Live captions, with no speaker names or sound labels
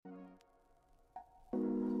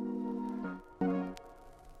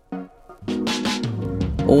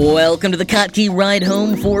Welcome to the Kottke Ride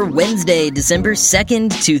Home for Wednesday, December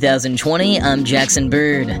 2nd, 2020. I'm Jackson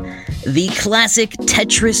Bird. The classic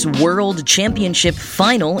Tetris World Championship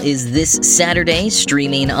final is this Saturday,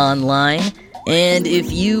 streaming online. And if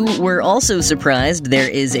you were also surprised there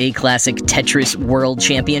is a classic Tetris World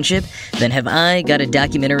Championship, then have I got a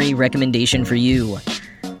documentary recommendation for you.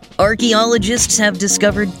 Archaeologists have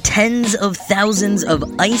discovered tens of thousands of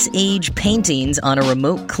Ice Age paintings on a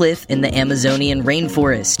remote cliff in the Amazonian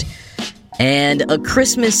rainforest. And a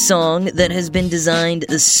Christmas song that has been designed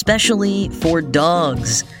especially for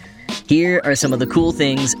dogs. Here are some of the cool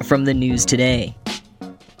things from the news today.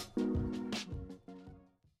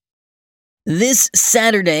 This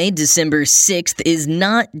Saturday, December 6th, is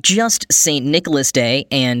not just St. Nicholas Day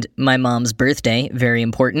and my mom's birthday, very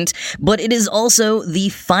important, but it is also the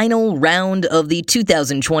final round of the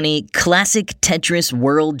 2020 Classic Tetris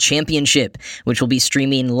World Championship, which will be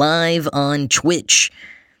streaming live on Twitch.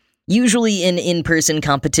 Usually an in-person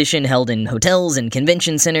competition held in hotels and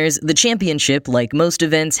convention centers, the championship, like most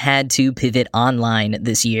events, had to pivot online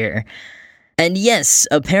this year. And yes,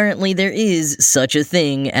 apparently there is such a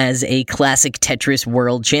thing as a classic Tetris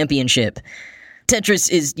World Championship.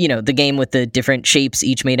 Tetris is, the game with the different shapes,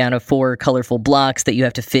 each made out of 4 colorful blocks that you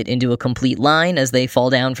have to fit into a complete line as they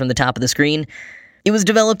fall down from the top of the screen. It was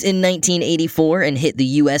developed in 1984 and hit the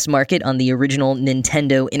US market on the original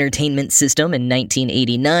Nintendo Entertainment System in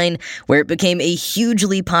 1989, where it became a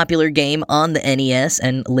hugely popular game on the NES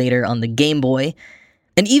and later on the Game Boy.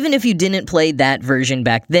 And even if you didn't play that version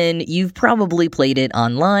back then, you've probably played it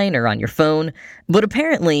online or on your phone. But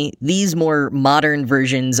apparently, these more modern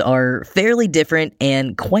versions are fairly different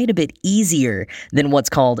and quite a bit easier than what's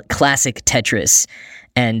called classic Tetris.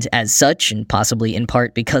 And as such, and possibly in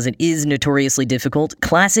part because it is notoriously difficult,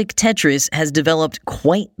 classic Tetris has developed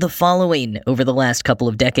quite the following over the last couple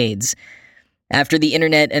of decades. After the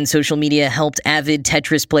internet and social media helped avid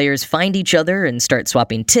Tetris players find each other and start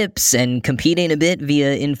swapping tips and competing a bit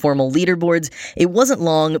via informal leaderboards, it wasn't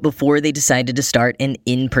long before they decided to start an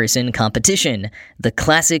in-person competition, the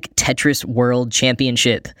Classic Tetris World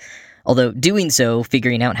Championship. Although doing so,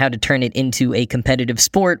 figuring out how to turn it into a competitive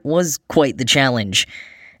sport was quite the challenge.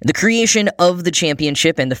 The creation of the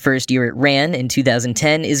championship and the first year it ran, in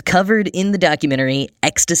 2010, is covered in the documentary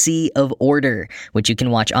Ecstasy of Order, which you can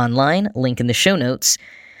watch online, link in the show notes.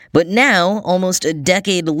 But now, almost a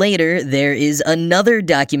decade later, there is another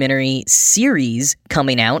documentary series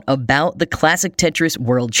coming out about the Classic Tetris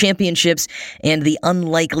World Championships and the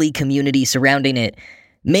unlikely community surrounding it.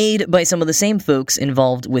 Made by some of the same folks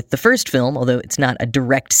involved with the first film, although it's not a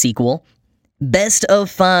direct sequel. Best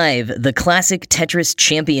of 5, The Classic Tetris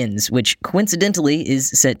Champions, which coincidentally is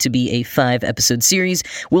set to be a 5-episode series,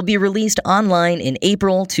 will be released online in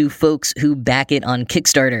April to folks who back it on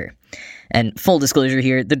Kickstarter. And full disclosure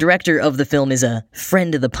here, the director of the film is a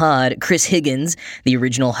friend of the pod, Chris Higgins, the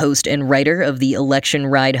original host and writer of the Election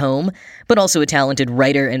Ride Home, but also a talented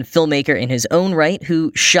writer and filmmaker in his own right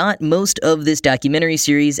who shot most of this documentary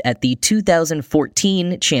series at the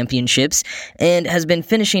 2014 championships and has been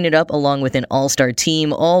finishing it up along with an all-star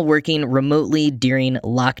team, all working remotely during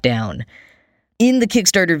lockdown. In the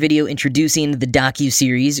Kickstarter video introducing the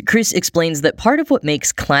docu-series, Chris explains that part of what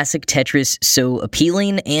makes classic Tetris so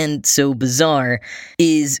appealing and so bizarre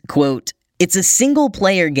is, quote, "It's a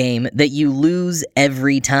single-player game that you lose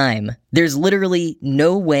every time. There's literally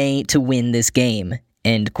no way to win this game,"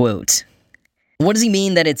 end quote. What does he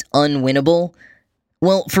mean that it's unwinnable?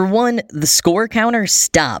 Well, for one, the score counter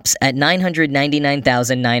stops at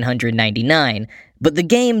 999,999, but the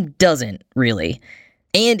game doesn't, really.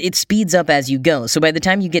 And it speeds up as you go, so by the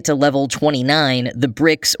time you get to level 29, the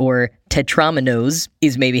bricks, or tetrominoes,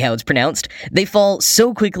 is maybe how it's pronounced, they fall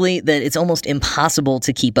so quickly that it's almost impossible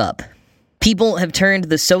to keep up. People have turned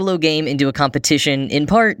the solo game into a competition in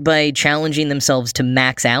part by challenging themselves to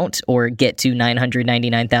max out, or get to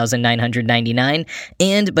 999,999,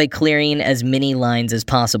 and by clearing as many lines as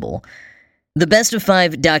possible. The Best of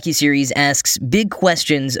 5 docuseries asks big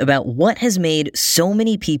questions about what has made so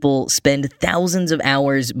many people spend thousands of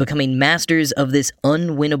hours becoming masters of this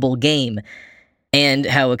unwinnable game, and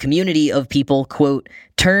how a community of people, quote,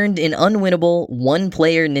 turned an unwinnable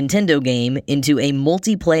one-player Nintendo game into a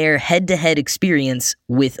multiplayer head-to-head experience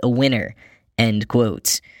with a winner, end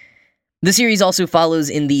quote. The series also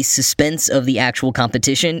follows in the suspense of the actual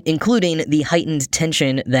competition, including the heightened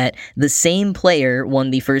tension that the same player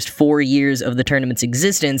won the first 4 years of the tournament's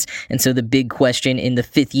existence, and so the big question in the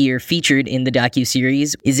 5th year featured in the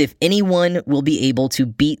docuseries is if anyone will be able to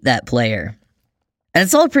beat that player. And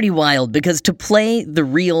it's all pretty wild, because to play the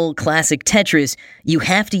real classic Tetris, you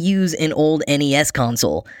have to use an old NES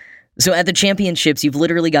console. So at the championships, you've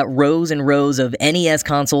literally got rows and rows of NES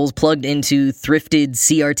consoles plugged into thrifted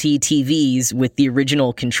CRT TVs with the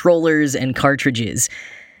original controllers and cartridges.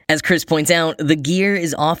 As Chris points out, the gear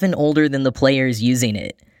is often older than the players using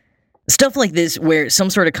it. Stuff like this, where some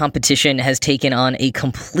sort of competition has taken on a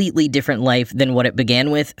completely different life than what it began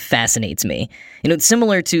with, fascinates me. It's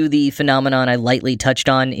similar to the phenomenon I lightly touched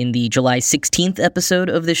on in the July 16th episode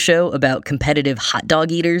of this show about competitive hot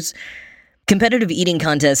dog eaters. Competitive eating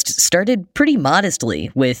contests started pretty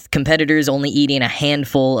modestly, with competitors only eating a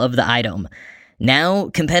handful of the item. Now,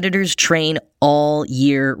 competitors train all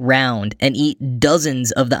year round and eat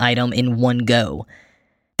dozens of the item in one go.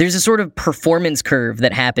 There's a sort of performance curve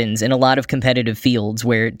that happens in a lot of competitive fields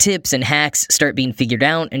where tips and hacks start being figured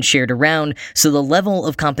out and shared around, so the level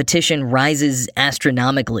of competition rises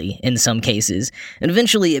astronomically in some cases, and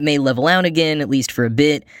eventually it may level out again, at least for a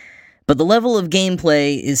bit. But the level of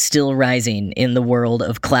gameplay is still rising in the world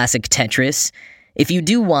of classic Tetris. If you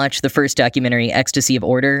do watch the first documentary, Ecstasy of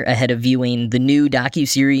Order, ahead of viewing the new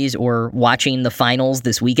docuseries or watching the finals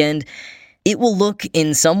this weekend, it will look,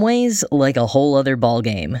 in some ways, like a whole other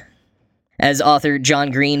ballgame. As author John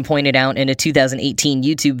Green pointed out in a 2018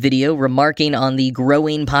 YouTube video remarking on the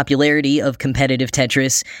growing popularity of competitive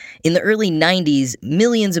Tetris, in the early 90s,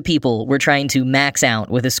 millions of people were trying to max out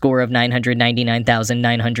with a score of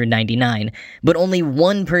 999,999, but only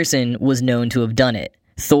one person was known to have done it,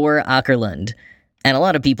 Thor Åkerlund. And a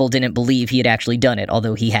lot of people didn't believe he had actually done it,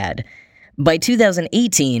 although he had. By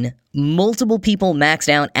 2018, multiple people maxed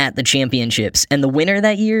out at the championships, and the winner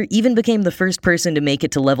that year even became the first person to make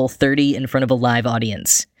it to level 30 in front of a live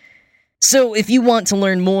audience. So if you want to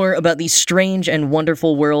learn more about the strange and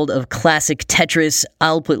wonderful world of classic Tetris,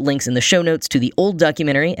 I'll put links in the show notes to the old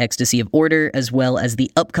documentary, Ecstasy of Order, as well as the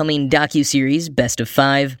upcoming docuseries, Best of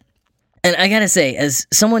 5. And I gotta say, as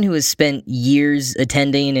someone who has spent years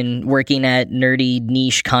attending and working at nerdy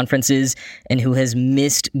niche conferences and who has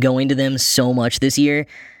missed going to them so much this year,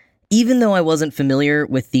 even though I wasn't familiar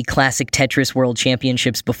with the classic Tetris World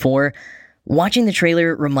Championships before, watching the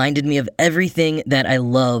trailer reminded me of everything that I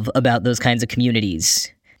love about those kinds of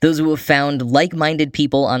communities. Those who have found like-minded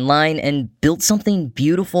people online and built something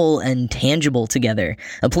beautiful and tangible together,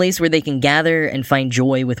 a place where they can gather and find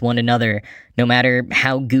joy with one another, no matter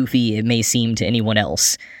how goofy it may seem to anyone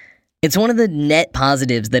else. It's one of the net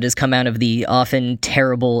positives that has come out of the often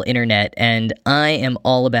terrible internet, and I am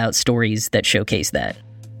all about stories that showcase that.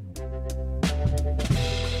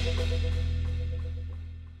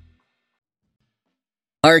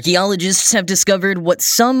 Archaeologists have discovered what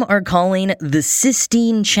some are calling the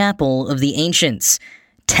Sistine Chapel of the Ancients.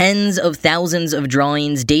 Tens of thousands of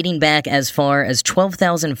drawings dating back as far as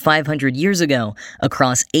 12,500 years ago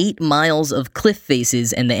across 8 miles of cliff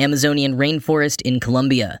faces in the Amazonian rainforest in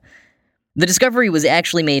Colombia. The discovery was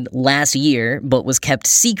actually made last year, but was kept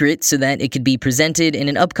secret so that it could be presented in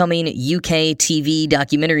an upcoming UK TV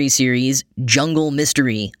documentary series, Jungle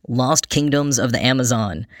Mystery: Lost Kingdoms of the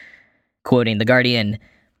Amazon. Quoting The Guardian,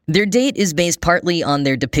 their date is based partly on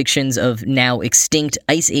their depictions of now extinct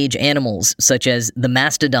Ice Age animals, such as the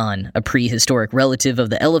mastodon, a prehistoric relative of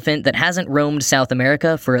the elephant that hasn't roamed South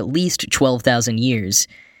America for at least 12,000 years.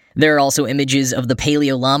 There are also images of the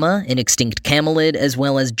Paleolama, an extinct camelid, as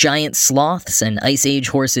well as giant sloths and Ice Age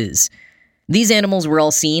horses. These animals were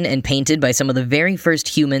all seen and painted by some of the very first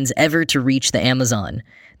humans ever to reach the Amazon.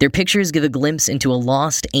 Their pictures give a glimpse into a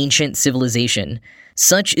lost ancient civilization.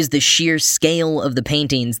 Such is the sheer scale of the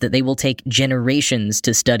paintings that they will take generations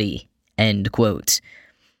to study." End quote.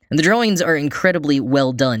 And the drawings are incredibly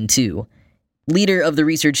well done, too. Leader of the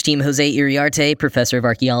research team Jose Iriarte, professor of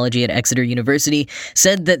archaeology at Exeter University,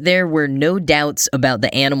 said that there were no doubts about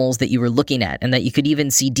the animals that you were looking at, and that you could even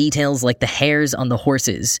see details like the hairs on the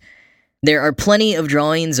horses. There are plenty of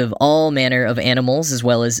drawings of all manner of animals, as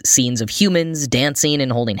well as scenes of humans dancing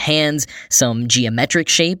and holding hands, some geometric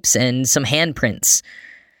shapes, and some handprints.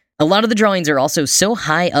 A lot of the drawings are also so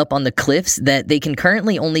high up on the cliffs that they can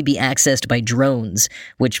currently only be accessed by drones,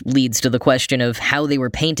 which leads to the question of how they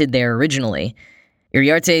were painted there originally.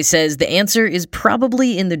 Iriarte says the answer is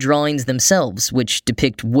probably in the drawings themselves, which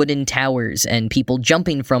depict wooden towers and people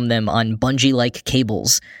jumping from them on bungee-like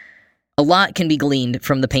cables. A lot can be gleaned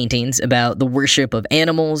from the paintings about the worship of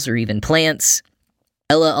animals or even plants.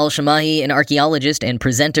 Ella Al-Shamahi, an archaeologist and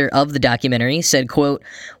presenter of the documentary, said, quote,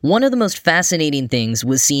 "One of the most fascinating things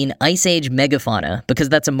was seeing Ice Age megafauna, because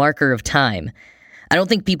that's a marker of time. I don't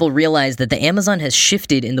think people realize that the Amazon has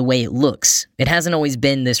shifted in the way it looks. It hasn't always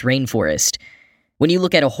been this rainforest. When you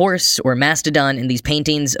look at a horse or mastodon in these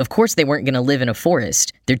paintings, of course they weren't going to live in a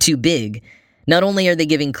forest. They're too big. Not only are they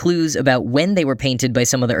giving clues about when they were painted by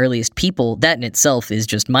some of the earliest people, that in itself is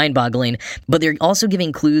just mind-boggling, but they're also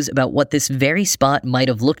giving clues about what this very spot might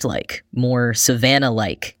have looked like, more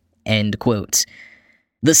savanna-like, end quote.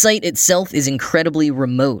 The site itself is incredibly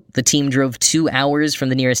remote. The team drove 2 hours from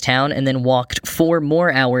the nearest town and then walked 4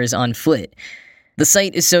 more hours on foot. The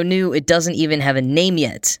site is so new it doesn't even have a name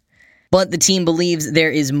yet. But the team believes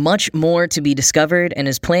there is much more to be discovered and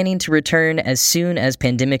is planning to return as soon as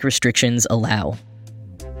pandemic restrictions allow.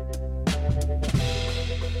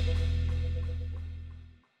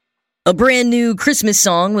 A brand new Christmas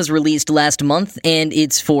song was released last month, and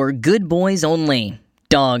it's for good boys only.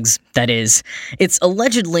 Dogs, that is. It's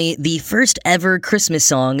allegedly the first ever Christmas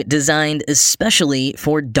song designed especially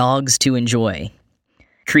for dogs to enjoy.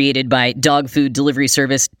 Created by dog food delivery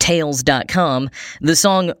service Tails.com, the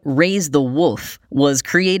song Raise the Wolf was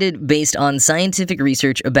created based on scientific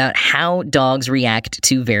research about how dogs react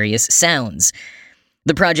to various sounds.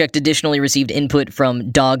 The project additionally received input from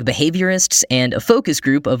dog behaviorists and a focus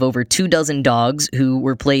group of over 24 dogs who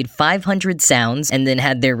were played 500 sounds and then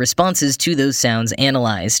had their responses to those sounds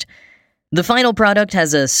analyzed. The final product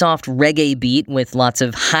has a soft reggae beat with lots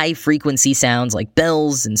of high-frequency sounds like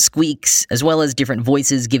bells and squeaks, as well as different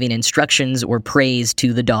voices giving instructions or praise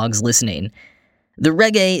to the dogs listening. The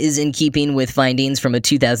reggae is in keeping with findings from a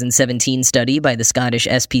 2017 study by the Scottish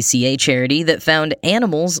SPCA charity that found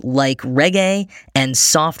animals like reggae and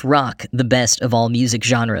soft rock the best of all music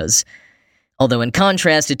genres. Although in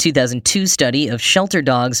contrast, a 2002 study of shelter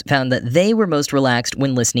dogs found that they were most relaxed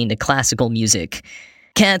when listening to classical music.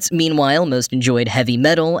 Cats, meanwhile, most enjoyed heavy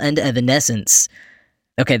metal and Evanescence.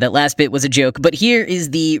 Okay, that last bit was a joke, but here is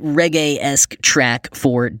the reggae-esque track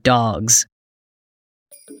for dogs.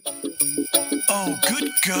 Oh,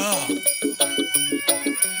 good girl.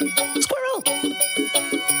 Squirrel.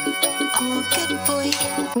 Oh, good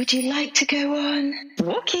boy. Would you like to go on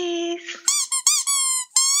walkies?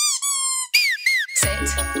 Sit.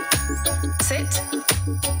 Sit.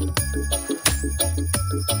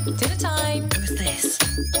 Dinner time. Who's this?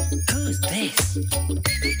 Who's this?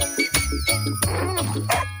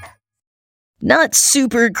 Not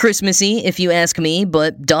super Christmassy, if you ask me,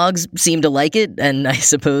 but dogs seem to like it, and I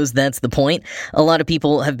suppose that's the point. A lot of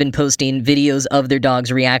people have been posting videos of their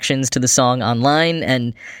dogs' reactions to the song online,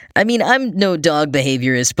 and I mean, I'm no dog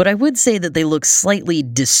behaviorist, but I would say that they look slightly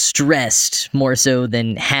distressed, more so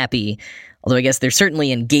than happy, although I guess they're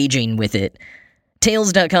certainly engaging with it.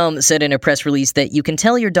 Tails.com said in a press release that you can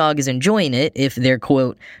tell your dog is enjoying it if they're,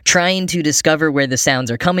 quote, trying to discover where the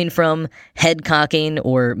sounds are coming from, head cocking,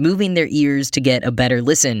 or moving their ears to get a better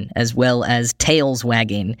listen, as well as tails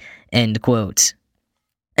wagging, end quote.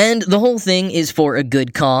 And the whole thing is for a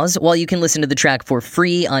good cause. While you can listen to the track for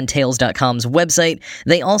free on Tails.com's website,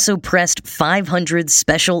 they also pressed 500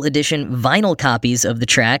 special edition vinyl copies of the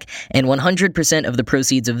track, and 100% of the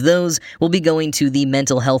proceeds of those will be going to the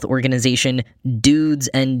mental health organization Dudes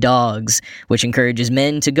and Dogs, which encourages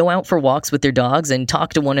men to go out for walks with their dogs and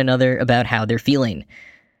talk to one another about how they're feeling.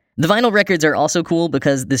 The vinyl records are also cool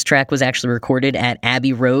because this track was actually recorded at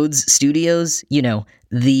Abbey Road's studios, you know,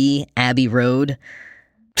 the Abbey Road.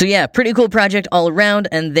 So yeah, pretty cool project all around,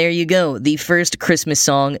 and there you go, the first Christmas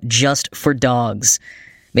song just for dogs.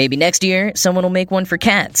 Maybe next year, someone will make one for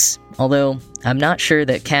cats, although I'm not sure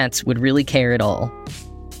that cats would really care at all.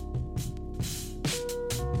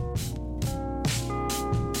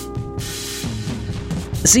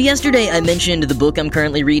 So yesterday I mentioned the book I'm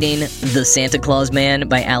currently reading, The Santa Claus Man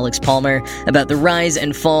by Alex Palmer, about the rise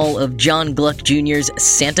and fall of John Gluck Jr.'s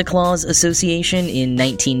Santa Claus Association in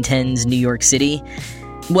 1910's New York City.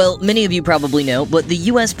 Well, many of you probably know, but the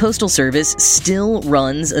U.S. Postal Service still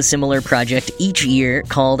runs a similar project each year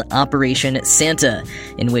called Operation Santa,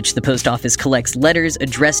 in which the post office collects letters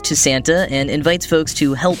addressed to Santa and invites folks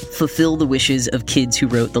to help fulfill the wishes of kids who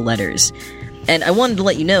wrote the letters. And I wanted to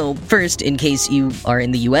let you know, first, in case you are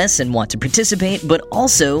in the U.S. and want to participate, but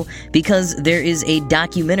also because there is a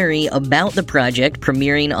documentary about the project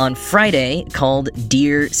premiering on Friday called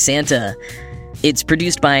Dear Santa. It's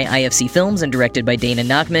produced by IFC Films and directed by Dana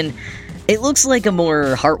Nachman. It looks like a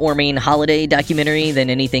more heartwarming holiday documentary than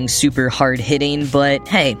anything super hard-hitting, but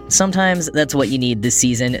hey, sometimes that's what you need this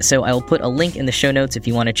season, so I'll put a link in the show notes if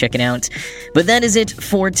you want to check it out. But that is it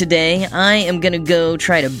for today. I am gonna go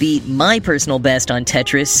try to beat my personal best on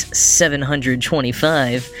Tetris,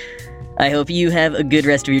 725. I hope you have a good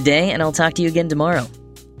rest of your day, and I'll talk to you again tomorrow.